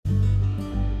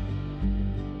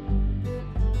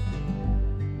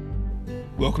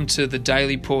Welcome to the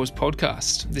Daily Pause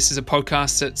podcast. This is a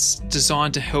podcast that's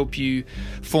designed to help you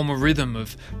form a rhythm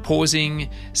of pausing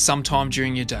sometime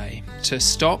during your day, to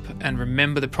stop and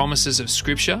remember the promises of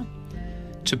Scripture,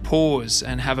 to pause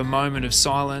and have a moment of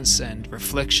silence and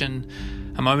reflection,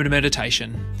 a moment of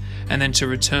meditation, and then to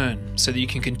return so that you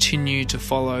can continue to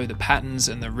follow the patterns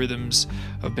and the rhythms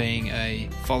of being a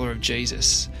follower of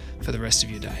Jesus for the rest of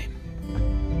your day.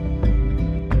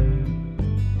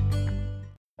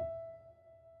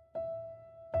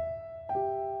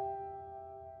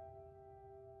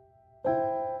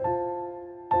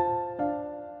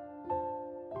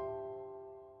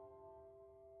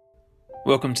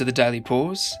 Welcome to the Daily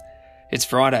Pause. It's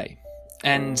Friday,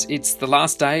 and it's the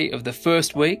last day of the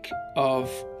first week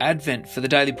of Advent for the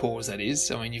Daily Pause, that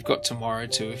is. I mean, you've got tomorrow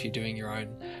too if you're doing your own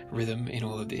rhythm in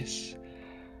all of this.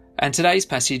 And today's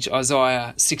passage,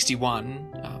 Isaiah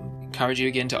 61, encourage you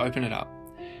again to open it up,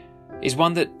 is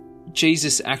one that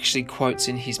Jesus actually quotes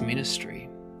in his ministry.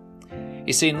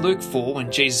 You see, in Luke 4,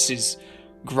 when Jesus is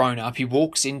grown up, he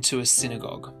walks into a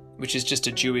synagogue, which is just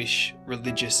a Jewish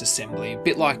religious assembly, a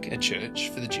bit like a church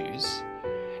for the Jews,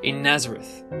 in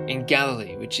Nazareth, in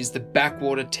Galilee, which is the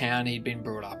backwater town he'd been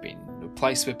brought up in, a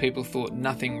place where people thought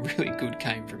nothing really good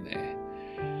came from there.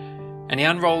 And he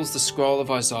unrolls the scroll of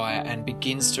Isaiah and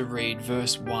begins to read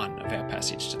verse 1 of our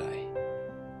passage today,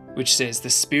 which says,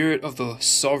 "The Spirit of the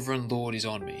Sovereign Lord is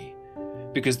on me,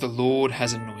 because the Lord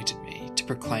has anointed me to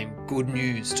proclaim good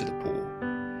news to the poor.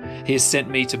 He has sent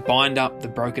me to bind up the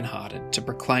brokenhearted, to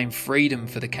proclaim freedom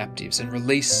for the captives and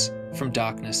release from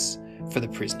darkness for the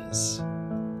prisoners."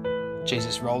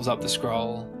 Jesus rolls up the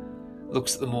scroll,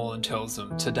 looks at them all and tells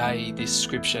them, "Today this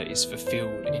scripture is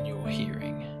fulfilled in your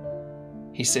hearing."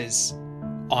 He says,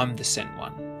 "I'm the sent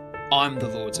one. I'm the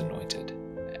Lord's anointed,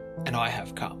 and I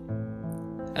have come."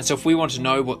 And so if we want to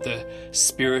know what the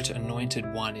Spirit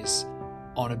anointed one is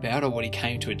on about, or what he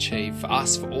came to achieve for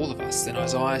us, for all of us, then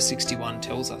Isaiah 61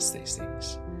 tells us these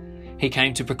things. He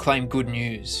came to proclaim good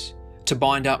news, to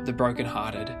bind up the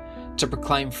brokenhearted, to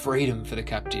proclaim freedom for the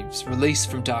captives, release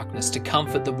from darkness, to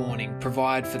comfort the mourning,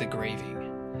 provide for the grieving.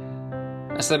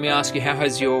 And so let me ask you, how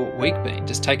has your week been?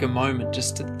 Just take a moment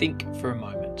just to think for a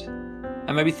moment.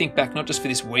 And maybe think back not just for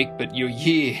this week, but your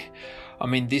year.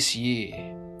 This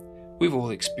year. We've all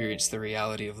experienced the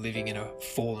reality of living in a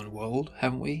fallen world,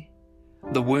 haven't we?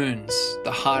 The wounds,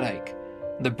 the heartache,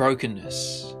 the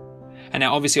brokenness. And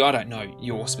now obviously I don't know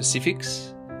your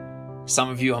specifics. Some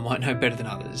of you I might know better than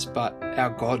others, but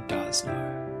our God does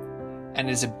know. And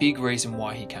there's a big reason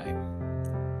why he came.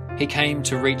 He came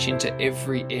to reach into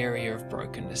every area of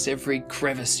brokenness, every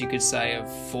crevice, you could say, of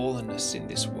fallenness in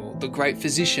this world. The great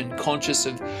physician, conscious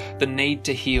of the need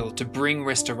to heal, to bring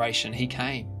restoration, he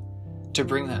came to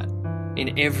bring that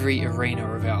in every arena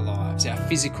of our lives, our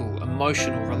physical,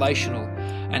 emotional, relational,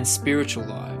 and spiritual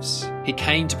lives. He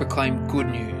came to proclaim good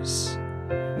news.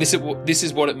 This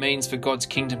is what it means for God's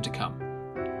kingdom to come.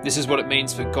 This is what it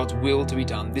means for God's will to be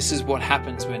done. This is what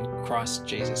happens when Christ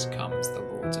Jesus comes, the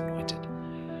Lord's anointed.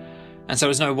 And so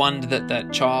it's no wonder that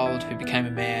that child who became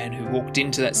a man, who walked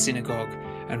into that synagogue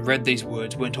and read these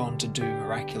words, went on to do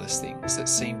miraculous things that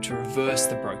seemed to reverse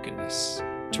the brokenness,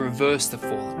 to reverse the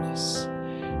fallenness.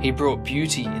 He brought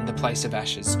beauty in the place of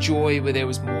ashes, joy where there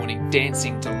was mourning,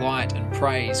 dancing, delight and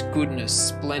praise, goodness,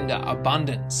 splendour,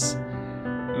 abundance.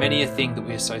 Many a thing that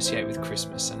we associate with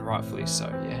Christmas, and rightfully so,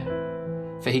 yeah.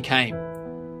 For he came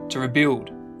to rebuild,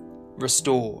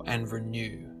 restore and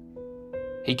renew.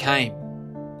 He came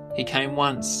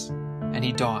once and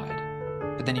he died,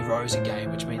 but then he rose again,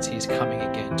 which means he is coming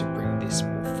again to bring this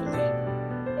more fully.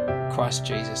 Christ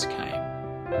Jesus came.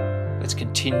 Let's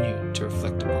continue to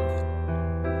reflect upon that.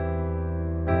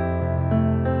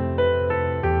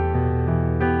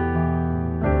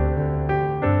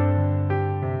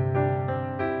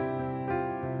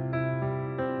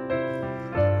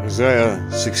 Isaiah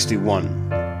 61,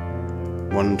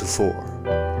 1-4.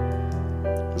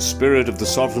 The Spirit of the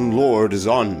Sovereign Lord is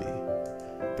on me,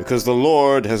 because the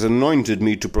Lord has anointed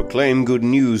me to proclaim good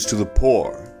news to the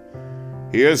poor.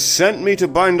 He has sent me to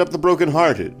bind up the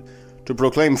brokenhearted, to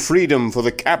proclaim freedom for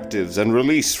the captives and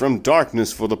release from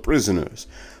darkness for the prisoners,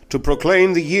 to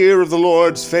proclaim the year of the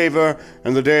Lord's favor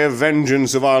and the day of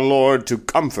vengeance of our Lord, to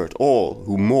comfort all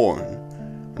who mourn,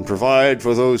 and provide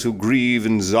for those who grieve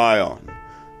in Zion,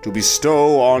 to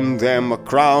bestow on them a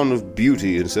crown of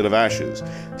beauty instead of ashes,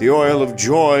 the oil of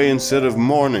joy instead of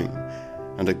mourning,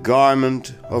 and a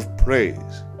garment of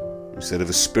praise instead of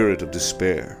a spirit of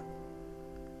despair.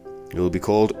 You will be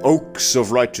called oaks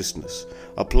of righteousness,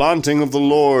 a planting of the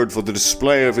Lord for the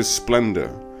display of his splendor.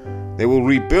 They will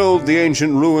rebuild the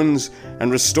ancient ruins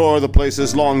and restore the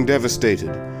places long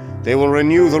devastated. They will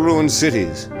renew the ruined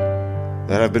cities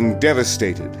that have been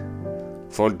devastated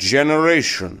for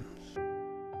generations.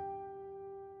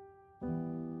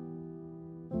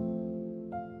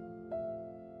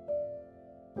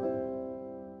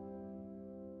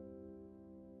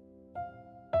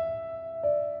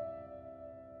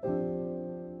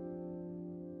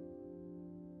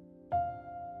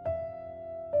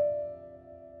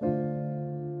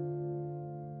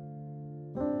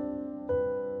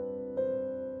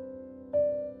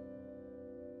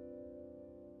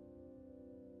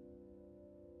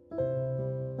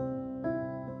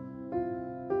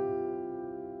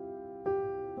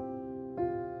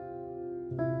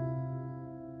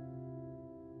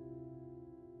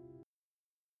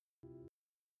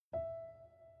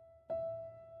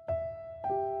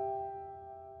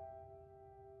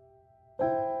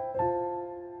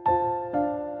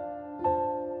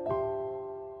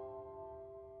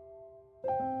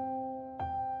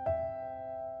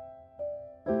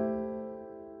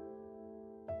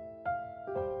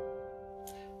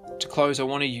 To close, I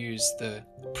want to use the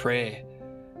prayer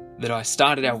that I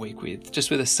started our week with, just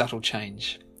with a subtle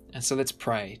change. And so let's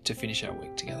pray to finish our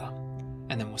week together,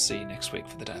 and then we'll see you next week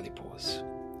for the Daily Pause.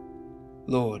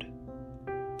 Lord,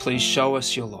 please show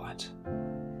us your light.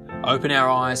 Open our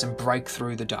eyes and break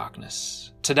through the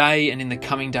darkness. Today and in the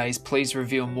coming days, please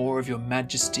reveal more of your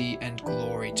majesty and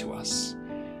glory to us.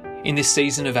 In this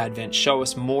season of Advent, show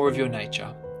us more of your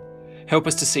nature. Help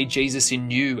us to see Jesus in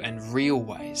new and real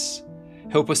ways.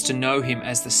 Help us to know him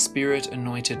as the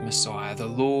Spirit-anointed Messiah, the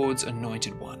Lord's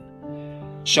anointed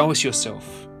one. Show us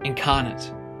yourself,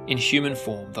 incarnate, in human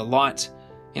form, the light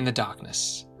in the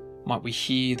darkness. Might we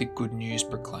hear the good news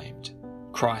proclaimed.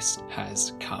 Christ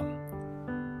has come.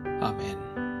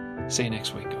 Amen. See you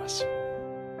next week, guys.